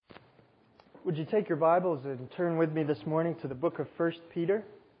Would you take your Bibles and turn with me this morning to the book of 1 Peter,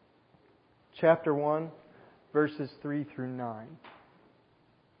 chapter 1, verses 3 through 9.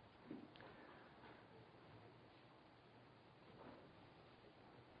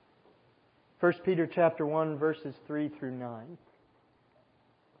 First Peter chapter 1, verses 3 through 9.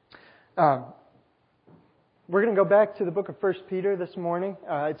 We're going to go back to the book of 1 Peter this morning.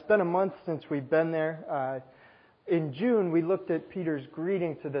 It's been a month since we've been there. In June, we looked at Peter's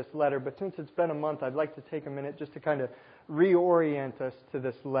greeting to this letter, but since it's been a month, I'd like to take a minute just to kind of reorient us to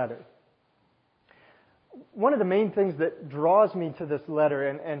this letter. One of the main things that draws me to this letter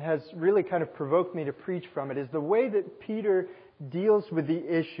and has really kind of provoked me to preach from it is the way that Peter deals with the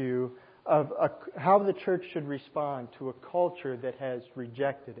issue of how the church should respond to a culture that has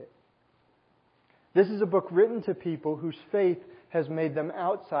rejected it. This is a book written to people whose faith has made them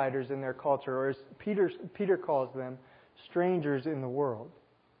outsiders in their culture, or as Peter calls them, strangers in the world.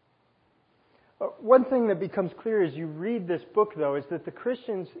 One thing that becomes clear as you read this book, though, is that the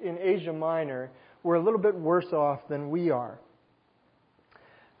Christians in Asia Minor were a little bit worse off than we are.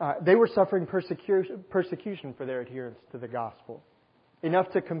 They were suffering persecution for their adherence to the gospel,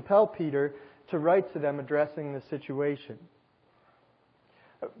 enough to compel Peter to write to them addressing the situation.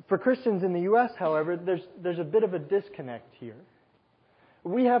 For Christians in the U.S., however, there's a bit of a disconnect here.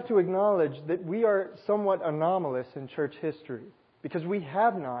 We have to acknowledge that we are somewhat anomalous in church history because we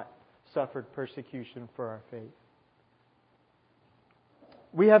have not suffered persecution for our faith.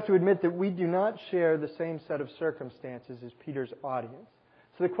 We have to admit that we do not share the same set of circumstances as Peter's audience.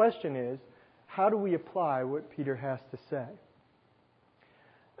 So the question is, how do we apply what Peter has to say?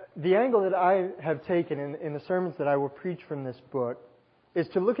 The angle that I have taken in the sermons that I will preach from this book is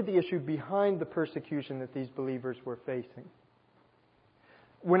to look at the issue behind the persecution that these believers were facing.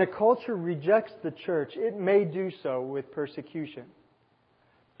 When a culture rejects the church, it may do so with persecution.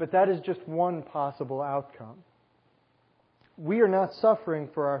 But that is just one possible outcome. We are not suffering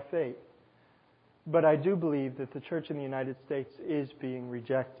for our faith, but I do believe that the church in the United States is being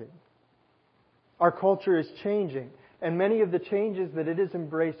rejected. Our culture is changing, and many of the changes that it is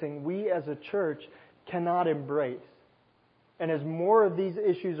embracing, we as a church cannot embrace. And as more of these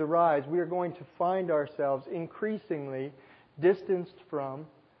issues arise, we are going to find ourselves increasingly distanced from,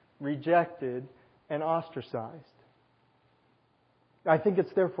 rejected, and ostracized. I think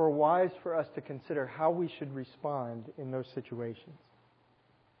it's therefore wise for us to consider how we should respond in those situations.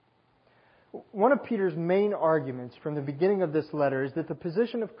 One of Peter's main arguments from the beginning of this letter is that the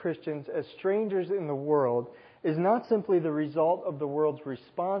position of Christians as strangers in the world is not simply the result of the world's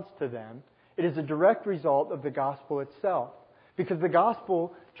response to them. It is a direct result of the gospel itself, because the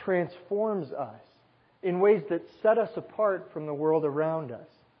gospel transforms us in ways that set us apart from the world around us.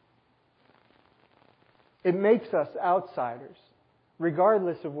 It makes us outsiders,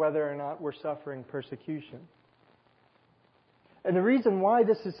 regardless of whether or not we're suffering persecution. And the reason why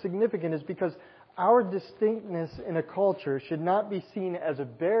this is significant is because our distinctness in a culture should not be seen as a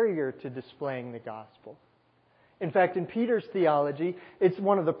barrier to displaying the gospel. In fact, in Peter's theology, it's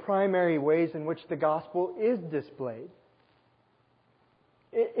one of the primary ways in which the gospel is displayed.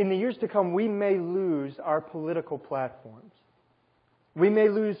 In the years to come, we may lose our political platforms. We may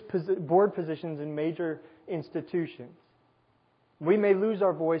lose board positions in major institutions. We may lose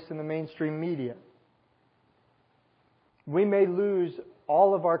our voice in the mainstream media. We may lose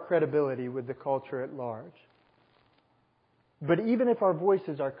all of our credibility with the culture at large. But even if our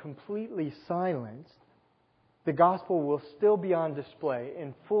voices are completely silenced, the gospel will still be on display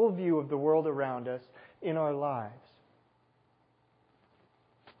in full view of the world around us in our lives.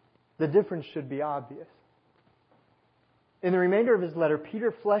 The difference should be obvious. In the remainder of his letter,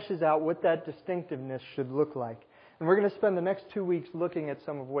 Peter fleshes out what that distinctiveness should look like. And we're going to spend the next 2 weeks looking at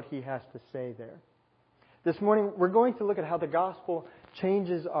some of what he has to say there. This morning, we're going to look at how the gospel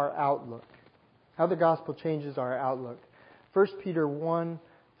changes our outlook. How the gospel changes our outlook. 1 Peter 1,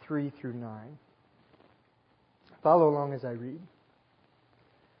 3 through 9. Follow along as I read.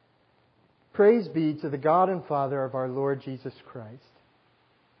 Praise be to the God and Father of our Lord Jesus Christ.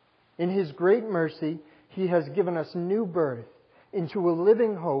 In His great mercy, He has given us new birth into a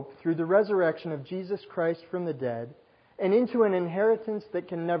living hope through the resurrection of Jesus Christ from the dead, and into an inheritance that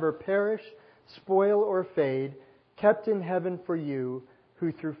can never perish, spoil, or fade, kept in heaven for you,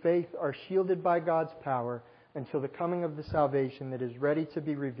 who through faith are shielded by God's power until the coming of the salvation that is ready to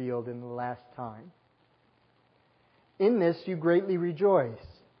be revealed in the last time. In this you greatly rejoice,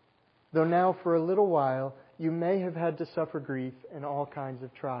 though now for a little while you may have had to suffer grief and all kinds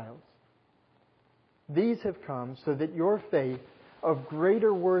of trials. These have come so that your faith, of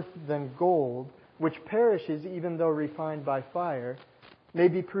greater worth than gold, which perishes even though refined by fire, may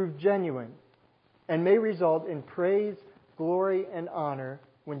be proved genuine and may result in praise, glory, and honor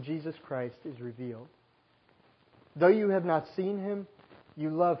when Jesus Christ is revealed. Though you have not seen Him, you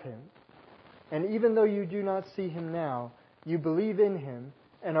love Him. And even though you do not see Him now, you believe in Him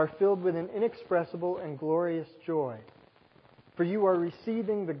and are filled with an inexpressible and glorious joy. For you are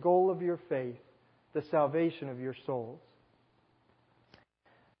receiving the goal of your faith, the salvation of your souls.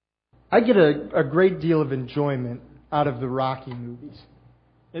 I get a great deal of enjoyment out of the Rocky movies.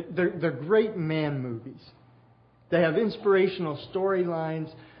 They're great man movies. They have inspirational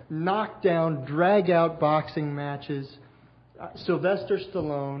storylines, knockdown, drag-out boxing matches, Sylvester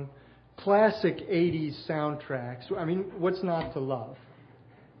Stallone, classic 80s soundtracks. I mean, what's not to love?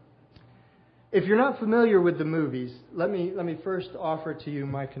 If you're not familiar with the movies, let me first offer to you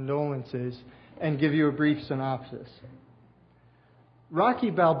my condolences and give you a brief synopsis. Rocky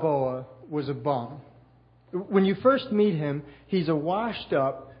Balboa was a bum. When you first meet him, he's a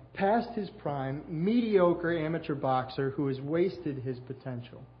washed-up, past his prime, mediocre amateur boxer who has wasted his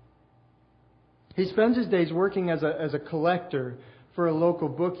potential. He spends his days working as a collector for a local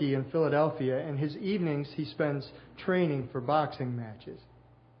bookie in Philadelphia, and his evenings he spends training for boxing matches.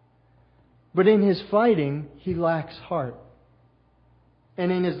 But in his fighting, he lacks heart. And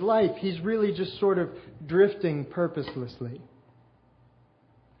in his life, he's really just sort of drifting purposelessly.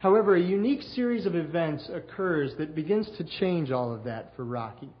 However, a unique series of events occurs that begins to change all of that for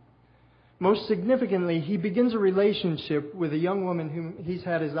Rocky. Most significantly, he begins a relationship with a young woman whom he's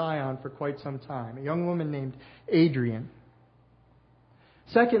had his eye on for quite some time, a young woman named Adrian.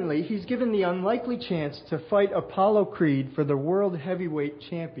 Secondly, he's given the unlikely chance to fight Apollo Creed for the World Heavyweight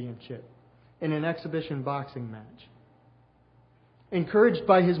Championship in an exhibition boxing match. Encouraged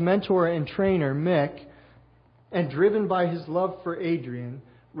by his mentor and trainer, Mick, and driven by his love for Adrian,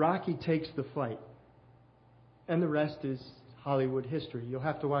 Rocky takes the fight. And the rest is Hollywood history. You'll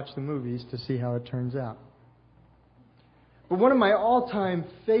have to watch the movies to see how it turns out. But one of my all-time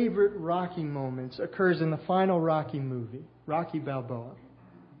favorite Rocky moments occurs in the final Rocky movie, Rocky Balboa.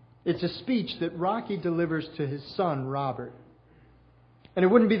 It's a speech that Rocky delivers to his son, Robert. And it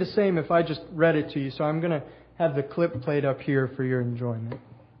wouldn't be the same if I just read it to you, so I'm going to have the clip played up here for your enjoyment.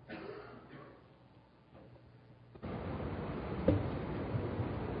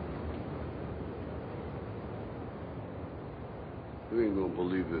 You ain't gonna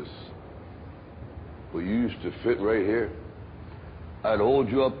believe this. But you used to fit right here. I'd hold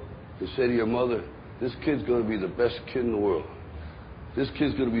you up and say to your mother, this kid's gonna be the best kid in the world. This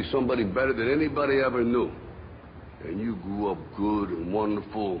kid's gonna be somebody better than anybody ever knew. And you grew up good and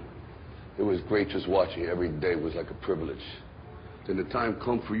wonderful. It was great just watching you every day. It was like a privilege. Then the time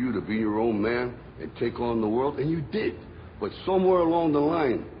come for you to be your own man and take on the world, and you did. But somewhere along the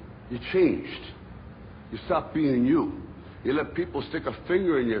line, you changed. You stopped being you. You let people stick a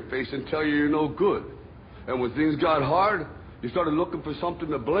finger in your face and tell you you're no good. And when things got hard, you started looking for something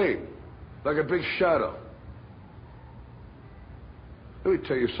to blame, like a big shadow. Let me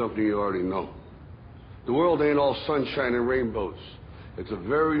tell you something you already know. The world ain't all sunshine and rainbows. It's a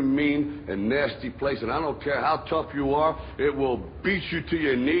very mean and nasty place, and I don't care how tough you are, it will beat you to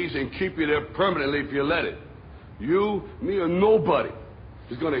your knees and keep you there permanently if you let it. You, me, or nobody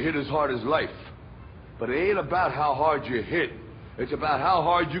is going to hit as hard as life. But it ain't about how hard you hit. It's about how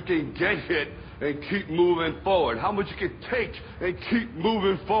hard you can get hit and keep moving forward. How much you can take and keep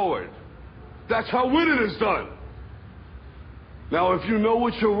moving forward. That's how winning is done. Now, if you know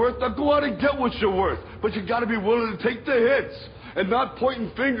what you're worth, now go out and get what you're worth. But you got to be willing to take the hits and not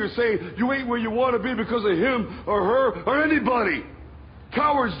pointing fingers saying you ain't where you want to be because of him or her or anybody.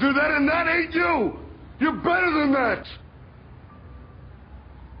 Cowards do that, and that ain't you. You're better than that.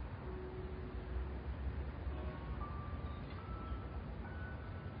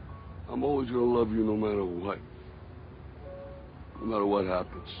 I'm always going to love you no matter what. No matter what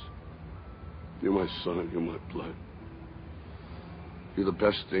happens. You're my son, you're my blood. You're the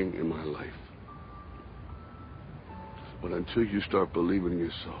best thing in my life. But until you start believing in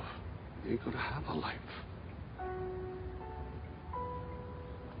yourself, you ain't going to have a life.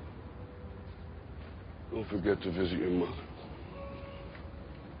 Don't forget to visit your mother.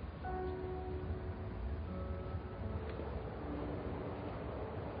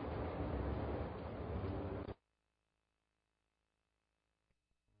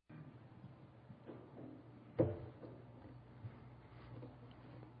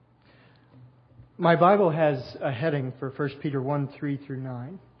 My Bible has a heading for 1 Peter 1, 3 through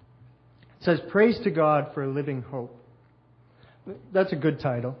 9. It says, Praise to God for a living hope. That's a good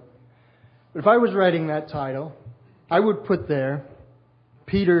title. But if I was writing that title, I would put there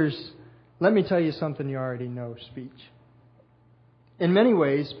Peter's let me tell you something you already know speech. In many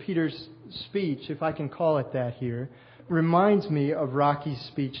ways, Peter's speech, if I can call it that here, reminds me of Rocky's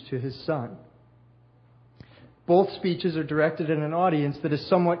speech to his son. Both speeches are directed at an audience that is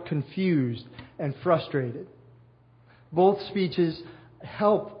somewhat confused and frustrated. Both speeches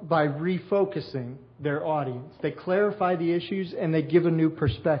help by refocusing their audience. They clarify the issues and they give a new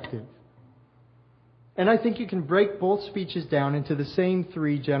perspective. And I think you can break both speeches down into the same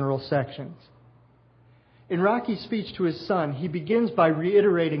three general sections. In Rocky's speech to his son, he begins by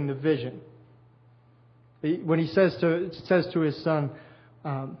reiterating the vision. When he says to his son,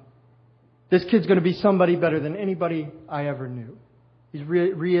 this kid's going to be somebody better than anybody I ever knew. He's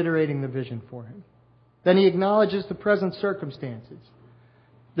reiterating the vision for him. Then he acknowledges the present circumstances.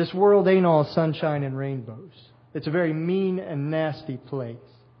 This world ain't all sunshine and rainbows. It's a very mean and nasty place.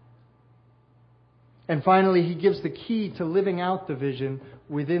 And finally, he gives the key to living out the vision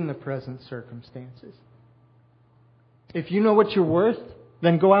within the present circumstances. If you know what you're worth,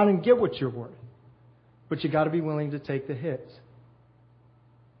 then go out and get what you're worth. But you got to be willing to take the hits.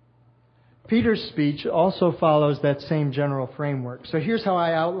 Peter's speech also follows that same general framework. So here's how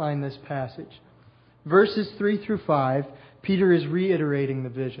I outline this passage. Verses 3 through 5, Peter is reiterating the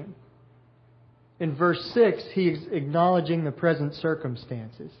vision. In verse 6, he is acknowledging the present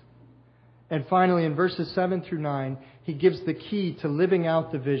circumstances. And finally, in verses 7 through 9, he gives the key to living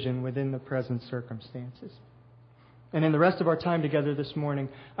out the vision within the present circumstances. And in the rest of our time together this morning,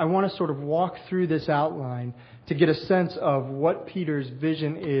 I want to sort of walk through this outline to get a sense of what Peter's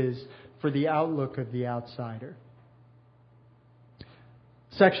vision is for the outlook of the outsider.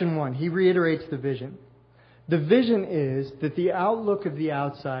 Section 1, he reiterates the vision. The vision is that the outlook of the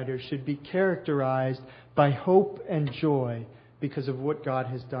outsider should be characterized by hope and joy because of what God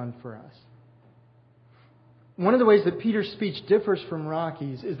has done for us. One of the ways that Peter's speech differs from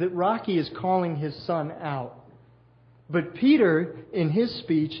Rocky's is that Rocky is calling his son out. But Peter, in his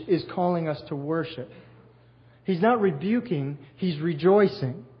speech, is calling us to worship. He's not rebuking, he's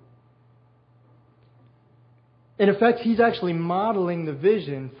rejoicing. In effect, he's actually modeling the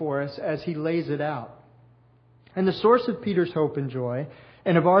vision for us as he lays it out. And the source of Peter's hope and joy,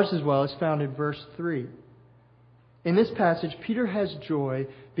 and of ours as well, is found in verse 3. In this passage, Peter has joy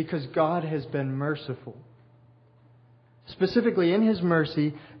because God has been merciful. Specifically, in His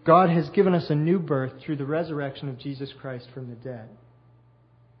mercy, God has given us a new birth through the resurrection of Jesus Christ from the dead.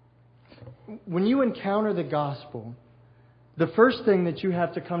 When you encounter the gospel, the first thing that you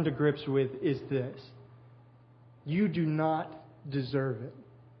have to come to grips with is this. You do not deserve it.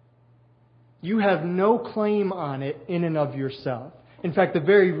 You have no claim on it in and of yourself. In fact, the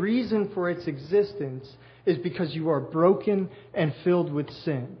very reason for its existence is because you are broken and filled with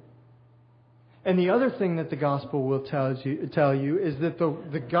sin. And the other thing that the gospel will tell you is that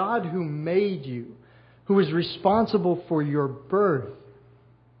the God who made you, who is responsible for your birth,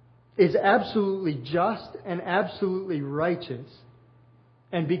 is absolutely just and absolutely righteous.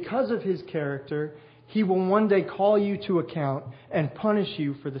 And because of His character, He will one day call you to account and punish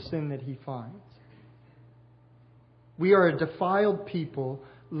you for the sin that He finds. We are a defiled people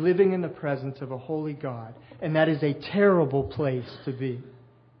living in the presence of a holy God, and that is a terrible place to be.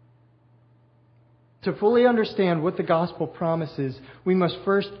 To fully understand what the gospel promises, we must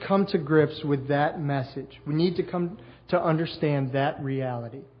first come to grips with that message. We need to come to understand that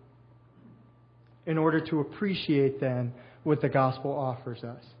reality in order to appreciate then what the gospel offers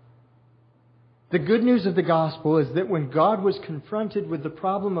us. The good news of the gospel is that when God was confronted with the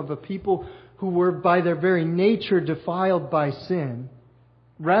problem of a people who were by their very nature defiled by sin,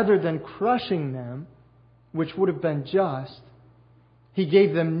 rather than crushing them, which would have been just, He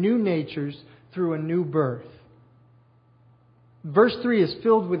gave them new natures through a new birth. Verse 3 is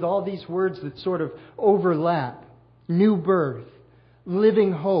filled with all these words that sort of overlap. New birth,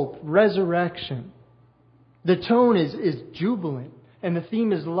 living hope, resurrection. The tone is jubilant, and the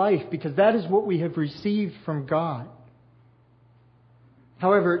theme is life, because that is what we have received from God.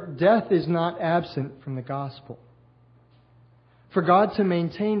 However, death is not absent from the gospel. For God to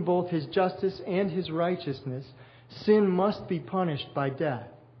maintain both His justice and His righteousness, sin must be punished by death.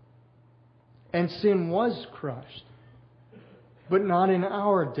 And sin was crushed, but not in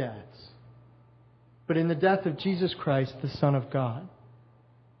our deaths, but in the death of Jesus Christ, the Son of God.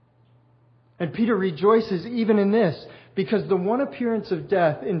 And Peter rejoices even in this, because the one appearance of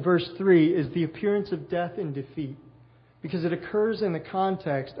death in verse 3 is the appearance of death in defeat, because it occurs in the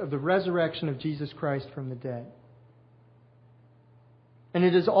context of the resurrection of Jesus Christ from the dead. And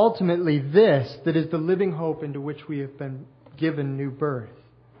it is ultimately this that is the living hope into which we have been given new birth.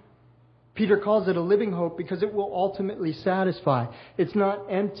 Peter calls it a living hope because it will ultimately satisfy. It's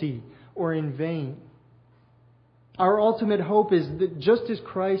not empty or in vain. Our ultimate hope is that just as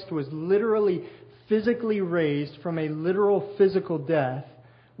Christ was literally, physically raised from a literal physical death,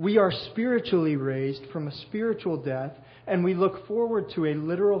 we are spiritually raised from a spiritual death, and we look forward to a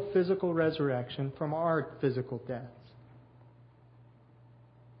literal physical resurrection from our physical deaths.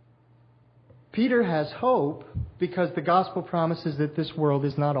 Peter has hope because the gospel promises that this world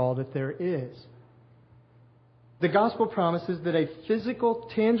is not all that there is. The gospel promises that a physical,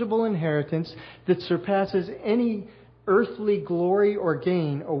 tangible inheritance that surpasses any earthly glory or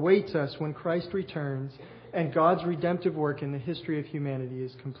gain awaits us when Christ returns and God's redemptive work in the history of humanity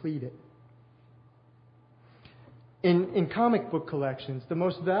is completed. In comic book collections, the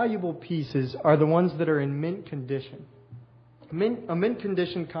most valuable pieces are the ones that are in mint condition. A mint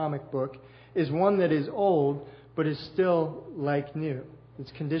condition comic book is one that is old but is still like new.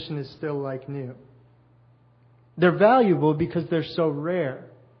 Its condition is still like new. They're valuable because they're so rare.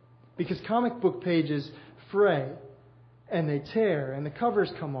 Because comic book pages fray and they tear and the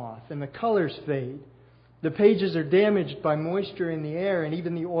covers come off and the colors fade. The pages are damaged by moisture in the air and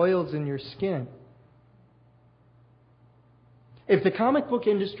even the oils in your skin. If the comic book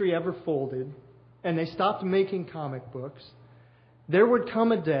industry ever folded and they stopped making comic books, there would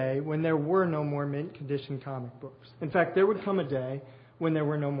come a day when there were no more mint condition comic books. In fact, there would come a day when there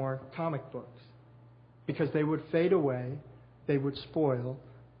were no more comic books. Because they would fade away, they would spoil,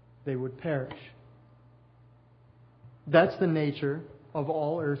 they would perish. That's the nature of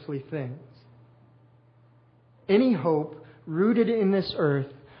all earthly things. Any hope rooted in this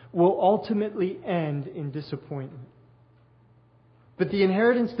earth will ultimately end in disappointment. But the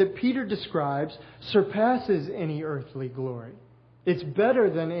inheritance that Peter describes surpasses any earthly glory. It's better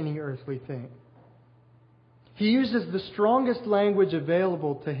than any earthly thing. He uses the strongest language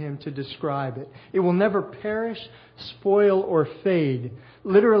available to him to describe it. It will never perish, spoil, or fade.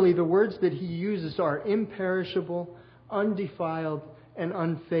 Literally, the words that he uses are imperishable, undefiled, and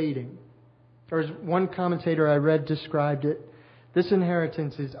unfading. Or as one commentator I read described it, this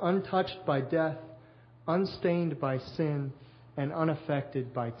inheritance is untouched by death, unstained by sin, and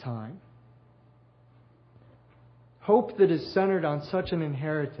unaffected by time. Hope that is centered on such an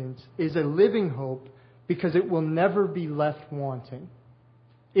inheritance is a living hope because it will never be left wanting.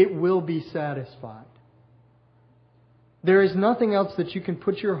 It will be satisfied. There is nothing else that you can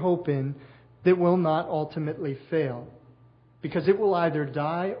put your hope in that will not ultimately fail, because it will either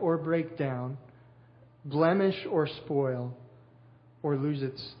die or break down, blemish or spoil, or lose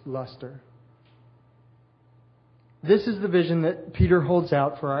its luster. This is the vision that Peter holds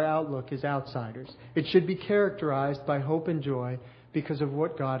out for our outlook as outsiders. It should be characterized by hope and joy because of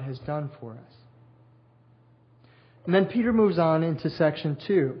what God has done for us. And then Peter moves on into section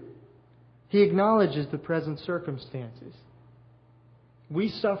 2. He acknowledges the present circumstances. We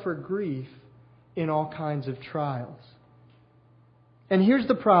suffer grief in all kinds of trials. And here's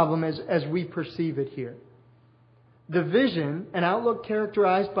the problem as we perceive it here. The vision, an outlook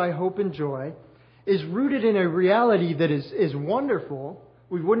characterized by hope and joy, is rooted in a reality that is wonderful.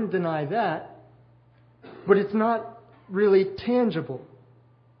 We wouldn't deny that. But it's not really tangible.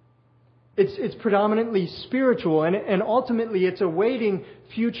 It's predominantly spiritual, and ultimately it's awaiting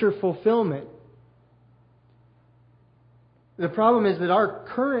future fulfillment. The problem is that our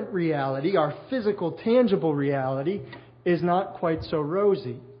current reality, our physical, tangible reality, is not quite so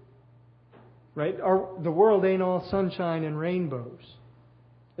rosy. Right? The world ain't all sunshine and rainbows.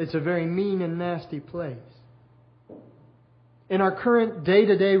 It's a very mean and nasty place. In our current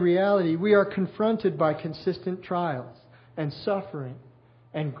day-to-day reality, we are confronted by consistent trials and suffering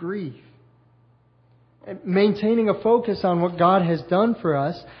and grief. Maintaining a focus on what God has done for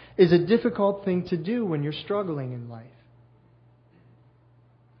us is a difficult thing to do when you're struggling in life.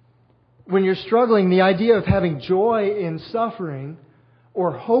 When you're struggling, the idea of having joy in suffering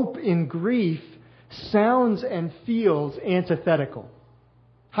or hope in grief sounds and feels antithetical.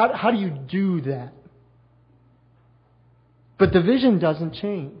 How do you do that? But the vision doesn't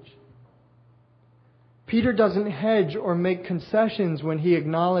change. Peter doesn't hedge or make concessions when he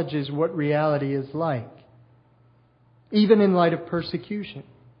acknowledges what reality is like, even in light of persecution.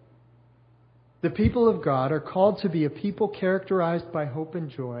 The people of God are called to be a people characterized by hope and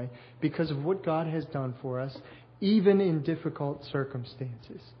joy because of what God has done for us, even in difficult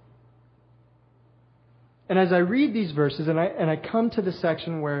circumstances. And as I read these verses, and I come to the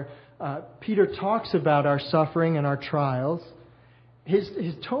section where Peter talks about our suffering and our trials,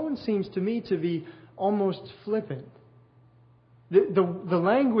 his tone seems to me to be almost flippant. The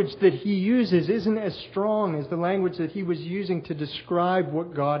language that he uses isn't as strong as the language that he was using to describe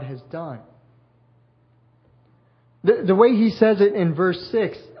what God has done. The way he says it in verse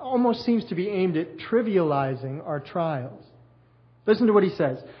 6 almost seems to be aimed at trivializing our trials. Listen to what he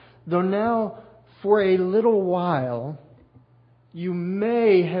says. Though now, for a little while, you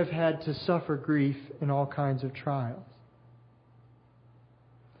may have had to suffer grief in all kinds of trials.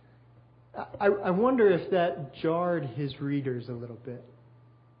 I wonder if that jarred his readers a little bit.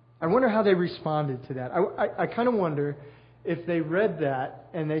 I wonder how they responded to that. I kind of wonder if they read that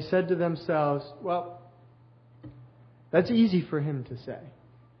and they said to themselves, well, that's easy for him to say,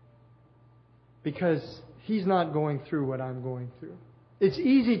 because he's not going through what I'm going through. It's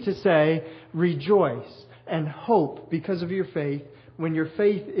easy to say, rejoice and hope because of your faith when your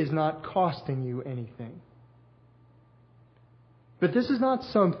faith is not costing you anything. But this is not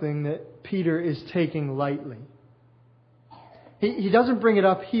something that Peter is taking lightly. He doesn't bring it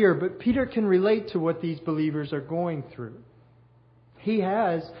up here, but Peter can relate to what these believers are going through. He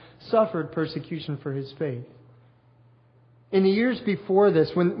has suffered persecution for his faith. In the years before this,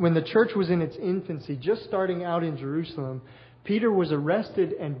 when the church was in its infancy, just starting out in Jerusalem, Peter was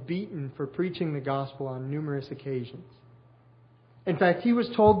arrested and beaten for preaching the gospel on numerous occasions. In fact, he was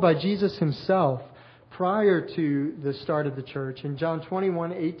told by Jesus himself prior to the start of the church, in John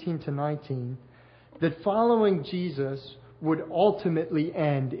 21:18-19, that following Jesus would ultimately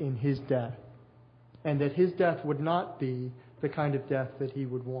end in his death, and that his death would not be the kind of death that he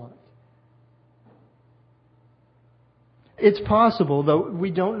would want. It's possible, though we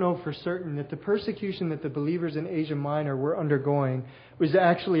don't know for certain, that the persecution that the believers in Asia Minor were undergoing was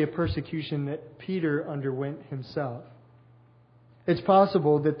actually a persecution that Peter underwent himself. It's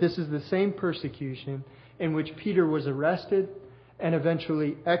possible that this is the same persecution in which Peter was arrested and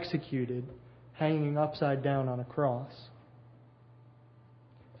eventually executed, hanging upside down on a cross.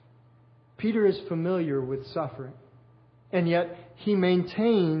 Peter is familiar with suffering, and yet he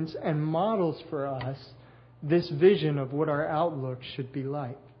maintains and models for us this vision of what our outlook should be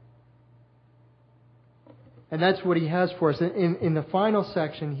like. And that's what he has for us. In the final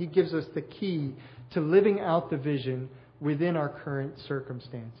section, he gives us the key to living out the vision within our current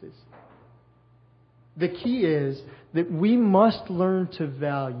circumstances. The key is that we must learn to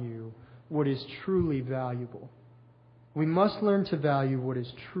value what is truly valuable. We must learn to value what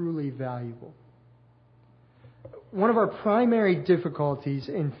is truly valuable. One of our primary difficulties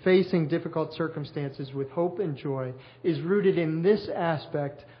in facing difficult circumstances with hope and joy is rooted in this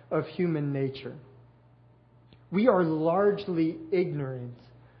aspect of human nature. We are largely ignorant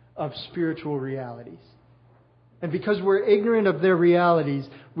of spiritual realities. And because we're ignorant of their realities,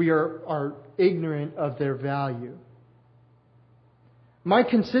 we are ignorant of their value. My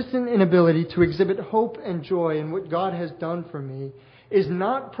consistent inability to exhibit hope and joy in what God has done for me is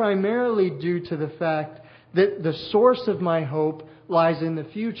not primarily due to the fact that the source of my hope lies in the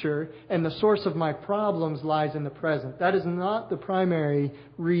future and the source of my problems lies in the present. That is not the primary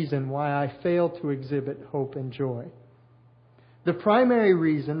reason why I fail to exhibit hope and joy. The primary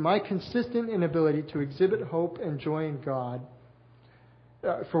reason, my consistent inability to exhibit hope and joy in God,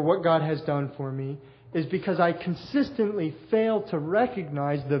 for what God has done for me, is because I consistently fail to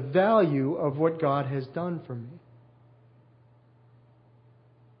recognize the value of what God has done for me.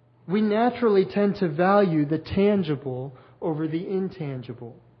 We naturally tend to value the tangible over the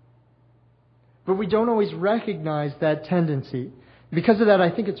intangible. But we don't always recognize that tendency. Because of that,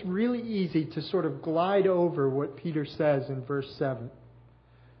 I think it's really easy to sort of glide over what Peter says in verse 7.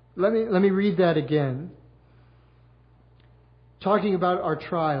 Let me read that again. Talking about our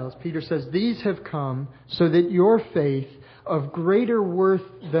trials, Peter says, "These have come so that your faith, of greater worth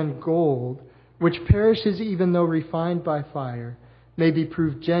than gold, which perishes even though refined by fire, may be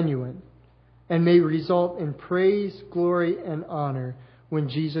proved genuine, and may result in praise, glory, and honor when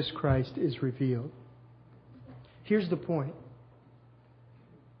Jesus Christ is revealed." Here's the point.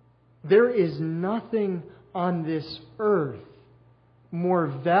 There is nothing on this earth more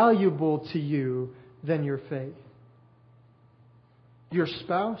valuable to you than your faith. Your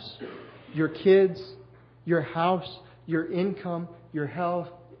spouse, your kids, your house, your income, your health,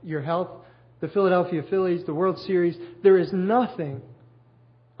 the Philadelphia Phillies, the World Series. There is nothing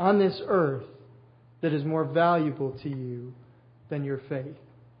on this earth that is more valuable to you than your faith.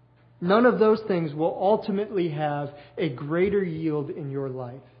 None of those things will ultimately have a greater yield in your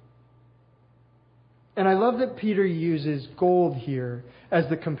life. And I love that Peter uses gold here as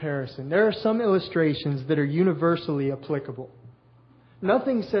the comparison. There are some illustrations that are universally applicable.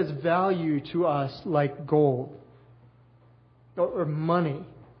 Nothing says value to us like gold or money.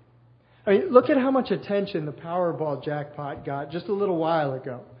 I mean, look at how much attention the Powerball jackpot got just a little while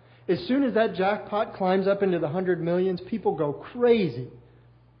ago. As soon as that jackpot climbs up into the 100 millions, people go crazy.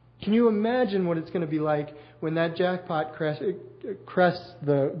 Can you imagine what it's going to be like when that jackpot crests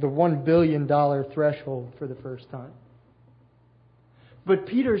the $1 billion threshold for the first time. But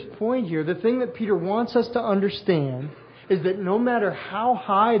Peter's point here, the thing that Peter wants us to understand, is that no matter how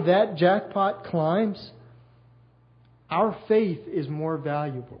high that jackpot climbs, our faith is more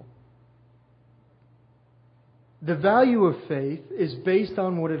valuable. The value of faith is based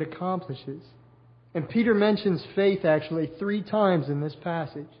on what it accomplishes. And Peter mentions faith actually 3 times in this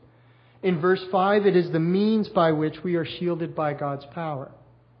passage. In verse 5, it is the means by which we are shielded by God's power.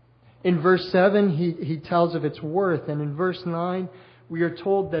 In verse 7, he tells of its worth. And in verse 9, we are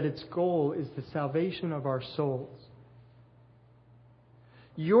told that its goal is the salvation of our souls.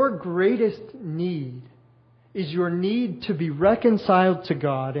 Your greatest need is your need to be reconciled to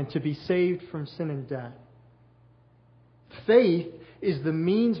God and to be saved from sin and death. Faith is the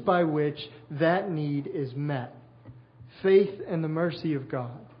means by which that need is met. Faith and the mercy of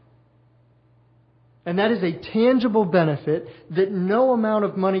God. And that is a tangible benefit that no amount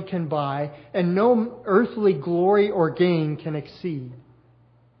of money can buy and no earthly glory or gain can exceed.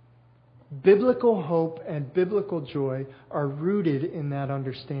 Biblical hope and biblical joy are rooted in that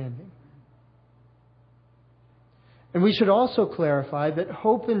understanding. And we should also clarify that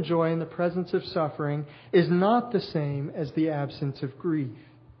hope and joy in the presence of suffering is not the same as the absence of grief.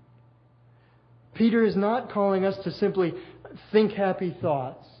 Peter is not calling us to simply think happy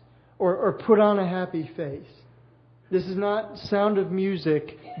thoughts or put on a happy face. This is not Sound of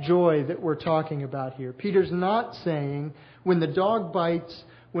Music joy that we're talking about here. Peter's not saying, when the dog bites,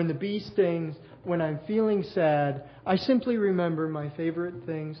 when the bee stings, when I'm feeling sad, I simply remember my favorite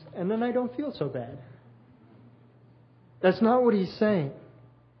things and then I don't feel so bad. That's not what he's saying.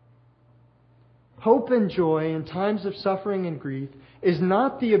 Hope and joy in times of suffering and grief is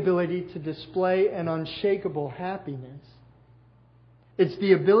not the ability to display an unshakable happiness. It's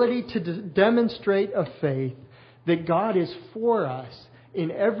the ability to demonstrate a faith that God is for us in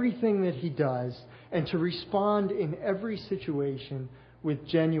everything that He does and to respond in every situation with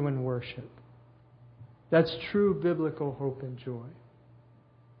genuine worship. That's true biblical hope and joy.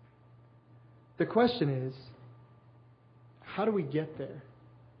 The question is, how do we get there?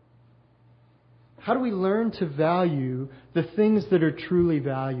 How do we learn to value the things that are truly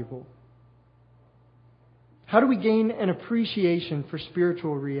valuable? How do we gain an appreciation for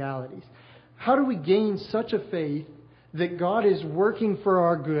spiritual realities? How do we gain such a faith that God is working for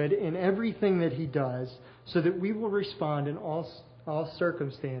our good in everything that He does so that we will respond in all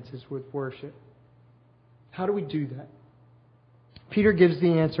circumstances with worship? How do we do that? Peter gives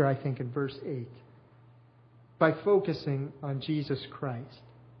the answer, I think, in verse 8. By focusing on Jesus Christ.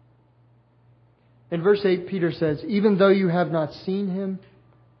 In verse 8, Peter says, even though you have not seen Him,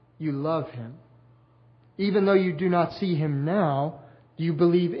 you love Him. Even though you do not see Him now, you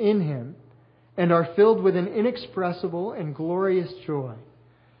believe in Him and are filled with an inexpressible and glorious joy.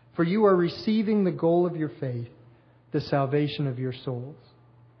 For you are receiving the goal of your faith, the salvation of your souls.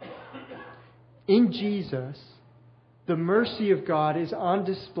 In Jesus, the mercy of God is on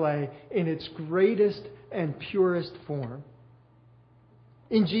display in its greatest and purest form.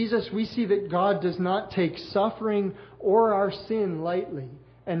 In Jesus, we see that God does not take suffering or our sin lightly,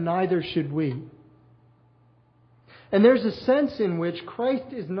 and neither should we. And there's a sense in which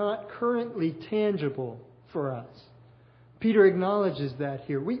Christ is not currently tangible for us. Peter acknowledges that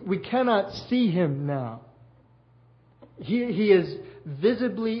here. We cannot see Him now. He is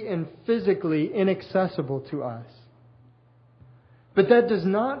visibly and physically inaccessible to us. But that does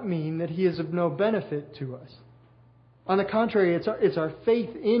not mean that He is of no benefit to us. On the contrary, it's our faith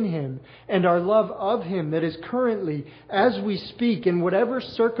in Him and our love of Him that is currently, as we speak, in whatever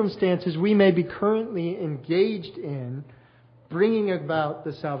circumstances we may be currently engaged in, bringing about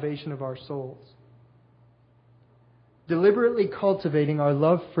the salvation of our souls. Deliberately cultivating our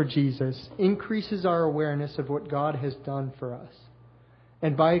love for Jesus increases our awareness of what God has done for us.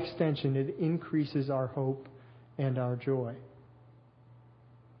 And by extension, it increases our hope and our joy.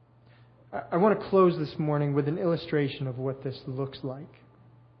 I want to close this morning with an illustration of what this looks like.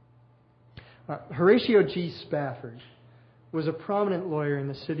 Horatio G. Spafford was a prominent lawyer in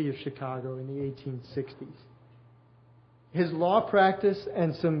the city of Chicago in the 1860s. His law practice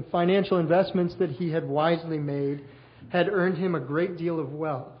and some financial investments that he had wisely made had earned him a great deal of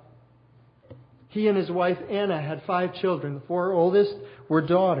wealth. He and his wife Anna had 5 children. The 4 oldest were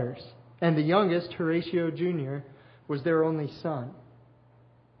daughters, and the youngest, Horatio Jr., was their only son.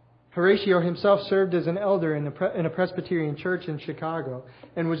 Horatio himself served as an elder in a Presbyterian church in Chicago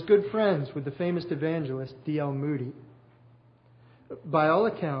and was good friends with the famous evangelist D.L. Moody. By all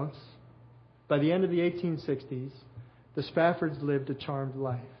accounts, by the end of the 1860s, the Spaffords lived a charmed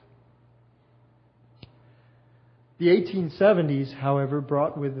life. The 1870s, however,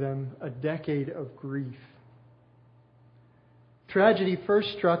 brought with them a decade of grief. Tragedy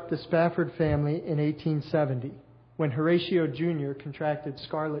first struck the Spafford family in 1870, when Horatio Jr. contracted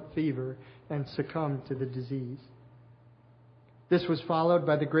scarlet fever and succumbed to the disease. This was followed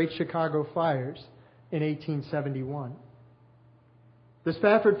by the Great Chicago Fires in 1871. The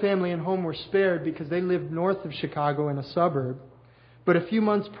Spafford family and home were spared because they lived north of Chicago in a suburb. But a few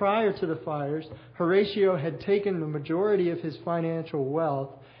months prior to the fires, Horatio had taken the majority of his financial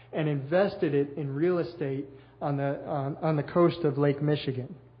wealth and invested it in real estate on the coast of Lake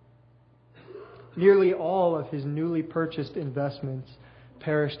Michigan. Nearly all of his newly purchased investments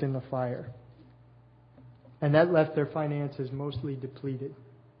perished in the fire, and that left their finances mostly depleted.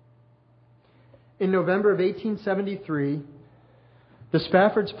 In November of 1873, the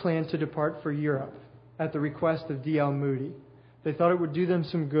Spaffords planned to depart for Europe at the request of D.L. Moody. They thought it would do them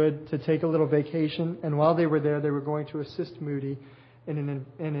some good to take a little vacation, and while they were there, they were going to assist Moody in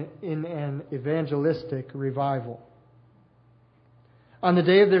an evangelistic revival. On the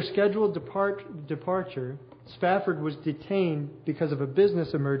day of their scheduled departure, Spafford was detained because of a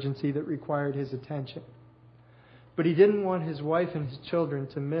business emergency that required his attention. But he didn't want his wife and his children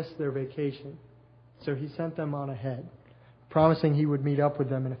to miss their vacation, so he sent them on ahead, promising he would meet up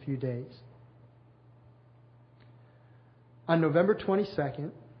with them in a few days. On November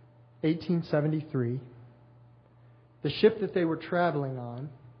 22nd, 1873, the ship that they were traveling on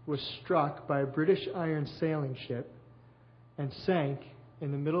was struck by a British iron sailing ship and sank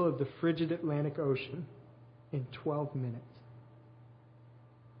in the middle of the frigid Atlantic Ocean in 12 minutes.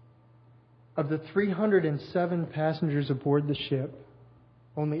 Of the 307 passengers aboard the ship,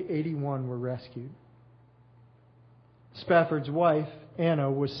 only 81 were rescued. Spafford's wife, Anna,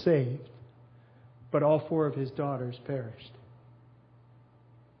 was saved, but all 4 of his daughters perished.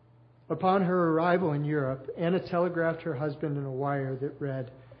 Upon her arrival in Europe, Anna telegraphed her husband in a wire that read,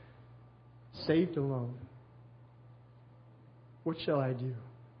 "Saved alone. What shall I do?"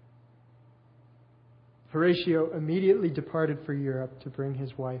 Horatio immediately departed for Europe to bring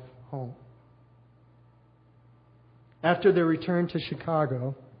his wife home. After their return to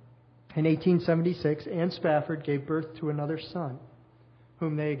Chicago, in 1876, Anne Spafford gave birth to another son,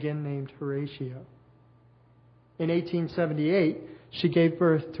 whom they again named Horatio. In 1878, she gave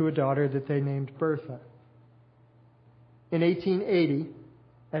birth to a daughter that they named Bertha. In 1880,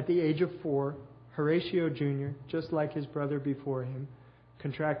 at the age of 4, Horatio Jr., just like his brother before him,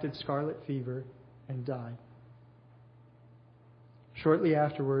 contracted scarlet fever and died. Shortly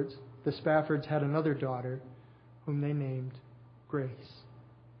afterwards, the Spaffords had another daughter, whom they named Grace.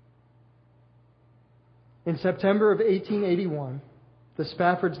 In September of 1881, the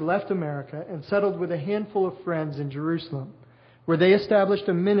Spaffords left America and settled with a handful of friends in Jerusalem, where they established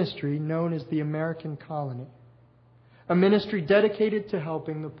a ministry known as the American Colony, a ministry dedicated to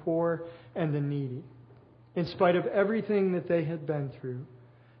helping the poor and the needy. In spite of everything that they had been through,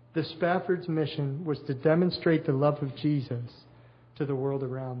 the Spaffords' mission was to demonstrate the love of Jesus to the world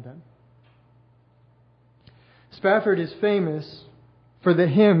around them. Spafford is famous for the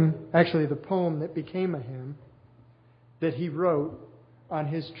hymn, actually the poem that became a hymn, that he wrote on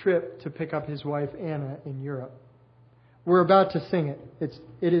his trip to pick up his wife Anna in Europe. We're about to sing it.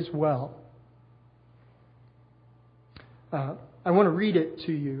 It is well. I want to read it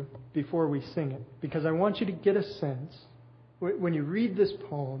to you before we sing it, because I want you to get a sense. When you read this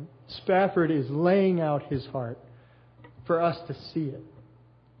poem, Spafford is laying out his heart for us to see it.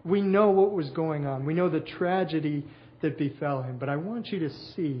 We know what was going on. We know the tragedy that befell him. But I want you to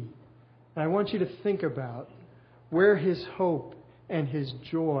see, and I want you to think about where his hope and his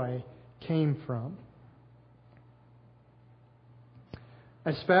joy came from.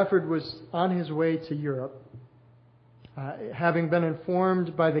 As Spafford was on his way to Europe, having been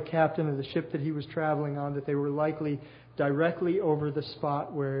informed by the captain of the ship that he was traveling on that they were likely directly over the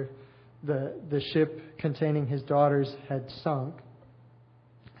spot where the ship containing his daughters had sunk,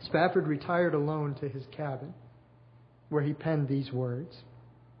 Spafford retired alone to his cabin, where he penned these words: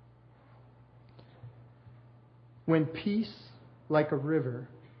 "When peace like a river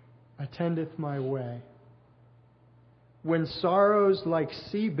attendeth my way, when sorrows like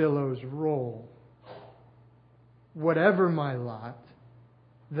sea billows roll, whatever my lot,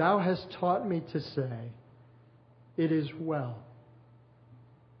 thou hast taught me to say, it is well.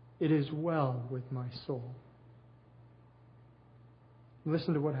 It is well with my soul."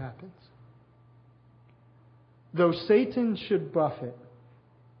 Listen to what happens. "Though Satan should buffet,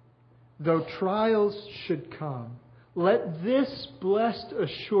 though trials should come, let this blessed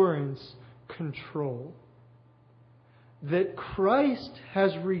assurance control, that Christ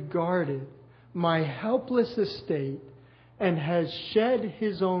has regarded my helpless estate, and has shed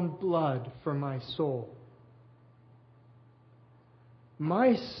his own blood for my soul.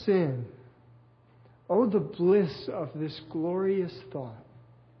 My sin, oh, the bliss of this glorious thought.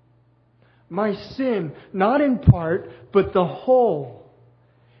 My sin, not in part, but the whole,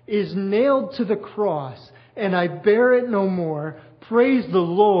 is nailed to the cross, and I bear it no more. Praise the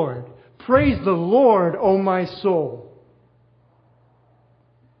Lord. Praise the Lord, O my soul.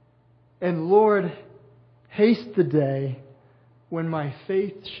 And Lord, haste the day when my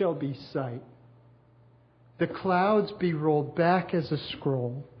faith shall be sight. The clouds be rolled back as a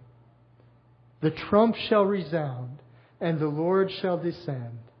scroll. The trump shall resound, and the Lord shall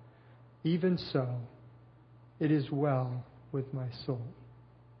descend. Even so, it is well with my soul.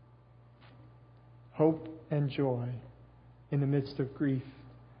 Hope and joy in the midst of grief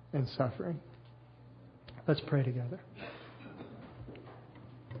and suffering. Let's pray together.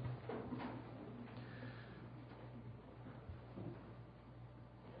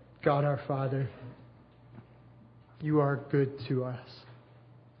 God our Father, you are good to us.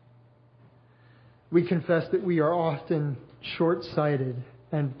 We confess that we are often short-sighted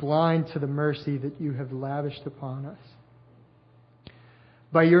and blind to the mercy that you have lavished upon us.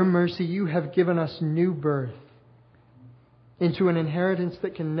 By your mercy, you have given us new birth into an inheritance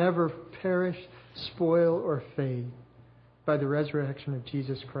that can never perish, spoil, or fade by the resurrection of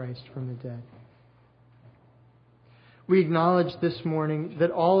Jesus Christ from the dead. We acknowledge this morning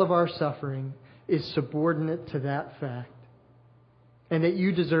that all of our suffering is subordinate to that fact, and that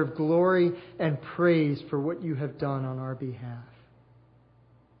you deserve glory and praise for what you have done on our behalf.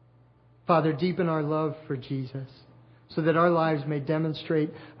 Father, deepen our love for Jesus, so that our lives may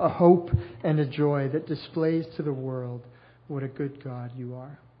demonstrate a hope and a joy that displays to the world what a good God you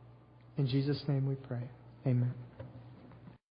are. In Jesus' name we pray. Amen.